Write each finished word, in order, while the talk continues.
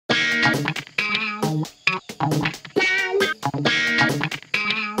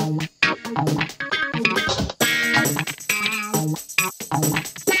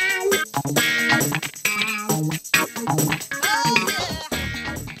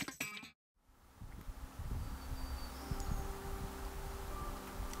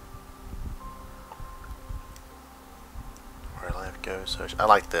So I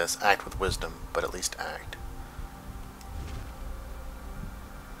like this. Act with wisdom, but at least act.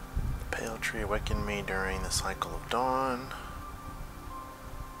 The pale tree awakened me during the cycle of dawn.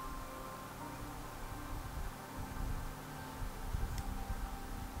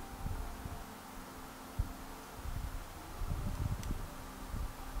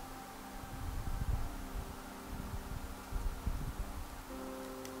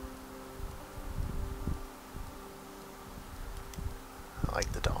 I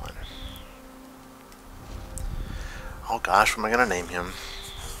like the dawn. Oh gosh, what am I gonna name him?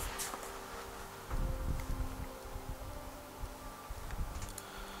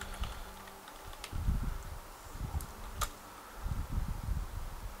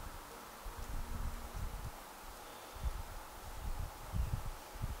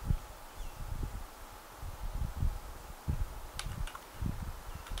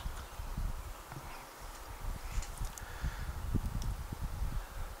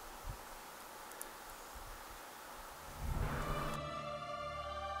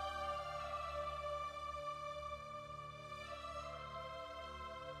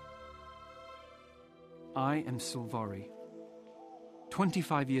 I am Sylvari.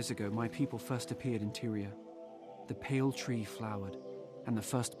 25 years ago, my people first appeared in Tyria. The pale tree flowered, and the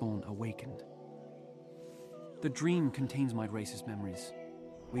firstborn awakened. The dream contains my race's memories.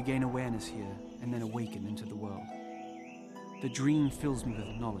 We gain awareness here, and then awaken into the world. The dream fills me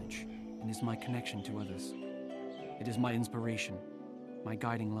with knowledge, and is my connection to others. It is my inspiration, my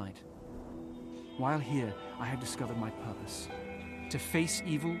guiding light. While here, I have discovered my purpose: to face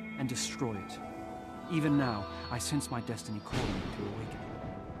evil and destroy it. Even now, I sense my destiny calling me to awaken.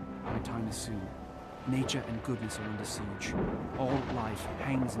 My time is soon. Nature and goodness are under siege. All life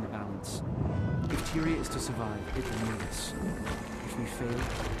hangs in the balance. If Tyria is to survive, it will need us. If we fail,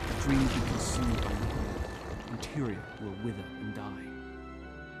 the dream will be consumed by me, and Tyria will wither and die.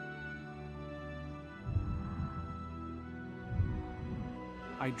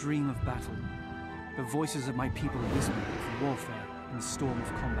 I dream of battle. The voices of my people whisper of warfare in the storm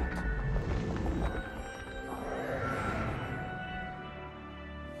of combat.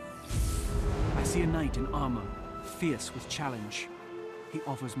 I see a knight in armor, fierce with challenge. He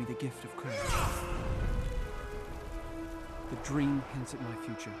offers me the gift of courage. The dream hints at my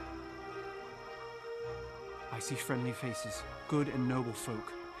future. I see friendly faces, good and noble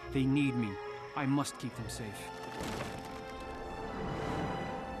folk. They need me. I must keep them safe.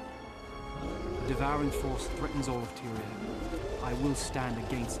 The devouring force threatens all of Tyria. I will stand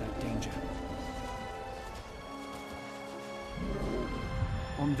against that danger.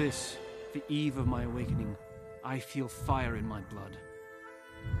 On this, the eve of my awakening, I feel fire in my blood.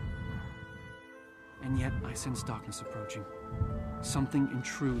 And yet I sense darkness approaching. Something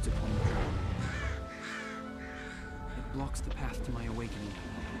intrudes upon the dream. It blocks the path to my awakening.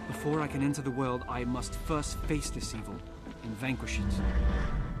 Before I can enter the world, I must first face this evil and vanquish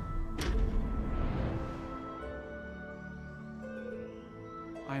it.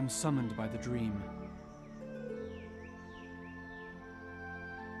 I am summoned by the dream.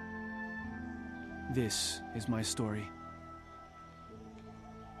 This is my story.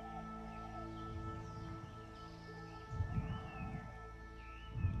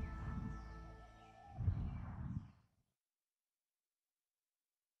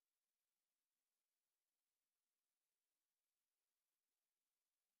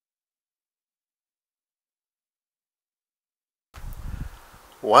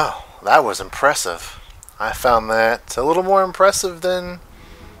 Wow, that was impressive. I found that a little more impressive than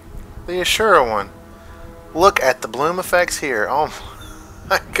the Ashura one. Look at the bloom effects here. Oh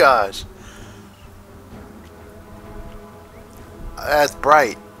my gosh. That's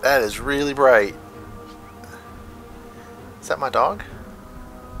bright. That is really bright. Is that my dog?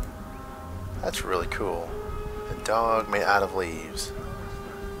 That's really cool. A dog made out of leaves.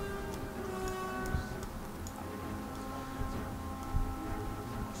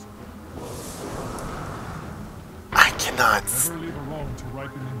 I cannot. Never leave a wrong to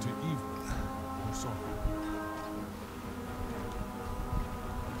ripen into evil or sorrow.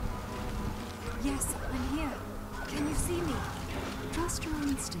 Yes, I'm here. Can you see me? Trust your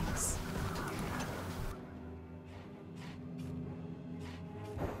instincts.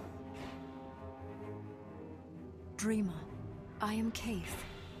 Dreamer, I am Kaith.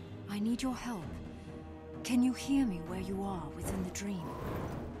 I need your help. Can you hear me where you are within the dream?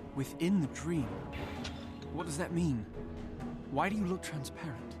 Within the dream? What does that mean? Why do you look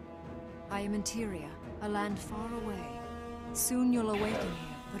transparent? I am in Tyria, a land far away. Soon you'll awaken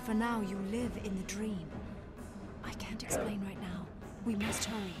here, but for now you live in the dream. I can't explain right now. We must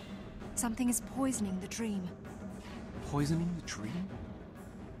hurry. Something is poisoning the dream. Poisoning the dream?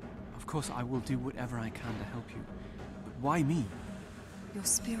 Of course, I will do whatever I can to help you. But why me? Your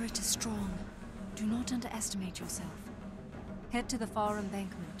spirit is strong. Do not underestimate yourself. Head to the far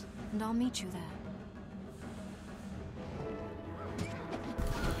embankment, and I'll meet you there.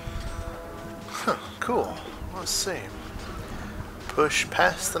 Huh, cool. Let's see. Push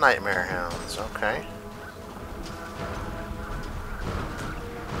past the nightmare hounds. Okay.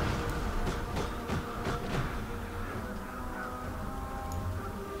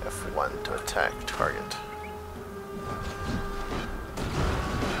 F1 to attack target.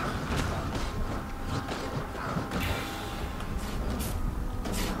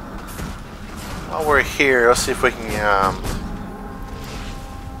 While we're here, let's see if we can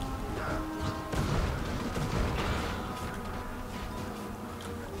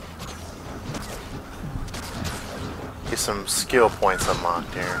get some skill points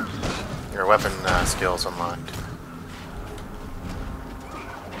unlocked here. Your weapon skills unlocked.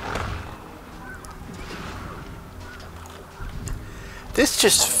 This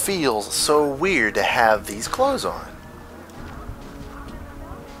just feels so weird to have these clothes on.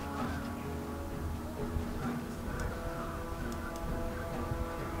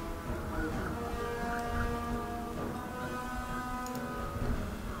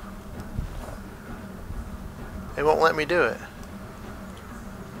 They won't let me do it.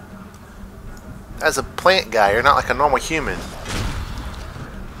 As a plant guy, you're not like a normal human.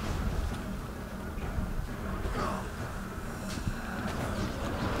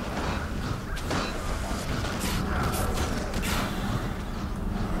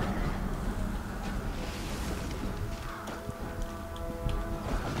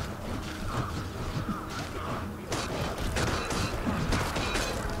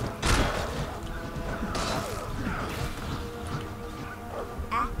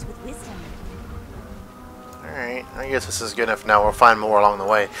 Alright, I guess this is good enough now. We'll find more along the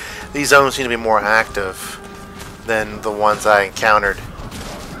way. These zones seem to be more active than the ones I encountered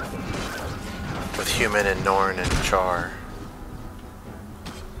with Human and Norn and Char.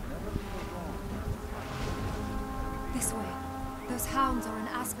 This way. Those hounds are an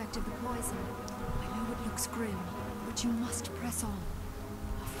aspect of the poison. I know it looks grim, but you must press on.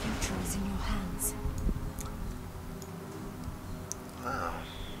 Our future is in your hands. Wow.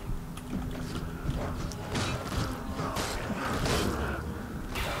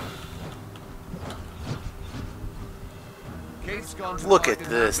 Look at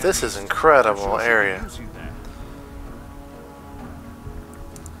this. This is incredible area.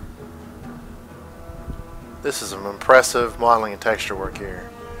 This is some impressive modeling and texture work here.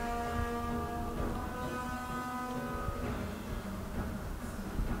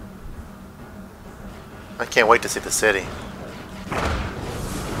 I can't wait to see the city.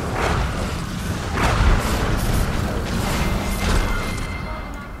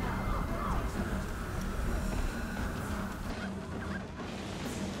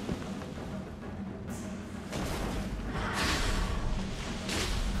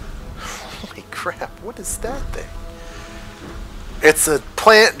 Holy crap, what is that thing? It's a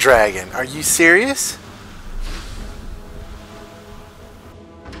plant dragon. Are you serious?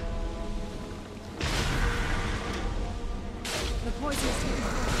 The poison is taking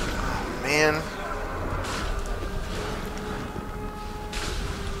hold. Oh, man.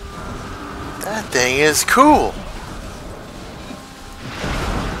 That thing is cool.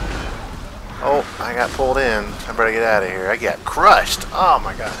 Oh, I got pulled in. I better get out of here. I got crushed. Oh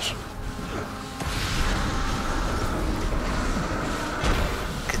my gosh.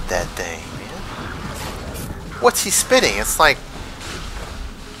 Look at that thing, man. What's he spitting? It's like...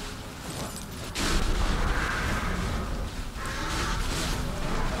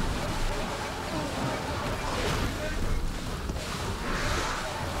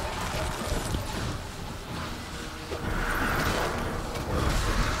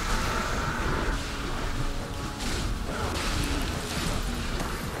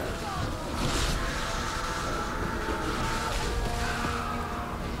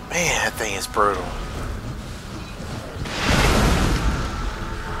 Man, that thing is brutal.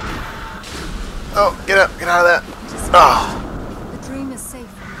 Oh, get up, get out of that. Oh. The dream is safe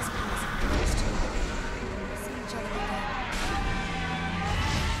from this poison. Those two. We'll see each other again.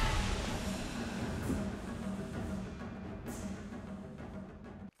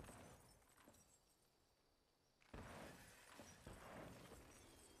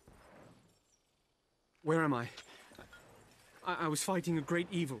 Where am I? I was fighting a great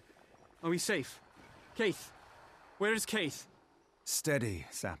evil. Are we safe? Kaith! Where is Kaith? Steady,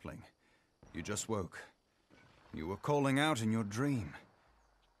 sapling. You just woke. You were calling out in your dream.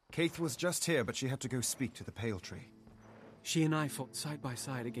 Kaith was just here, but she had to go speak to the Pale Tree. She and I fought side by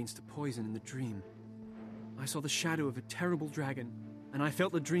side against a poison in the dream. I saw the shadow of a terrible dragon, and I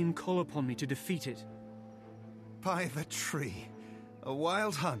felt the dream call upon me to defeat it. By the tree. A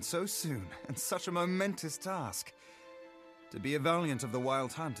wild hunt so soon, and such a momentous task. To be a valiant of the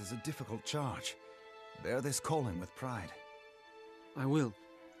wild hunt is a difficult charge. Bear this calling with pride. I will.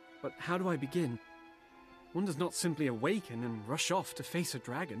 But how do I begin? One does not simply awaken and rush off to face a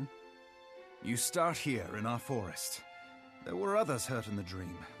dragon. You start here in our forest. There were others hurt in the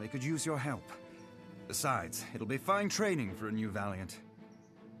dream. They could use your help. Besides, it'll be fine training for a new valiant.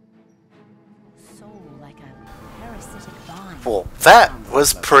 Soul like a parasitic vine. Well, that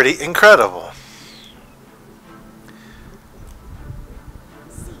was pretty incredible.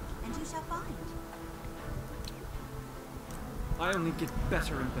 Seek, and you shall find. I only get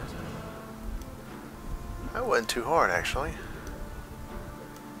better and better. That wasn't too hard, actually.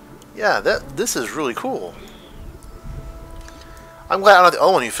 Yeah, this is really cool. I'm glad I'm not the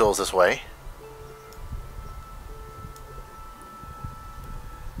only one who feels this way.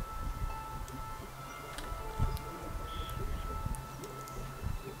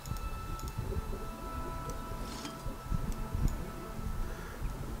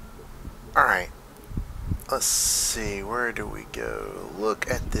 Alright. Let's see, where do we go?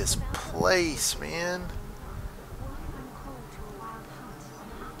 Look at this place, man.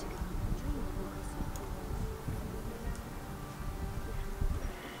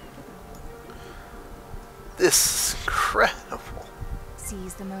 This is incredible.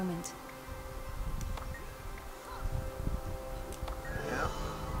 Seize the moment. Yeah.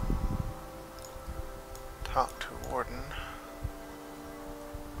 Talk to Warden.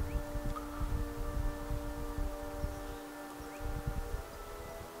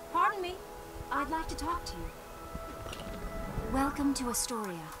 Pardon me. I'd like to talk to you. Welcome to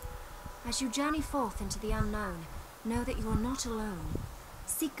Astoria. As you journey forth into the unknown, know that you are not alone.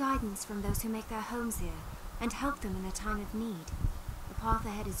 Seek guidance from those who make their homes here, and help them in their time of need. The path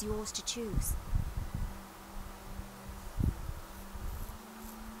ahead is yours to choose.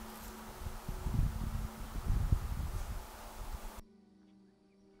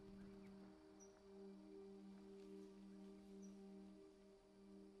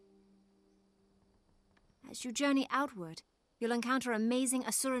 As you journey outward, you'll encounter amazing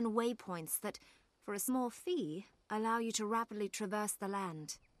Asuran waypoints that, for a small fee, allow you to rapidly traverse the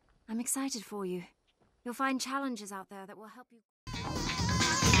land. I'm excited for you. You'll find challenges out there that will help you...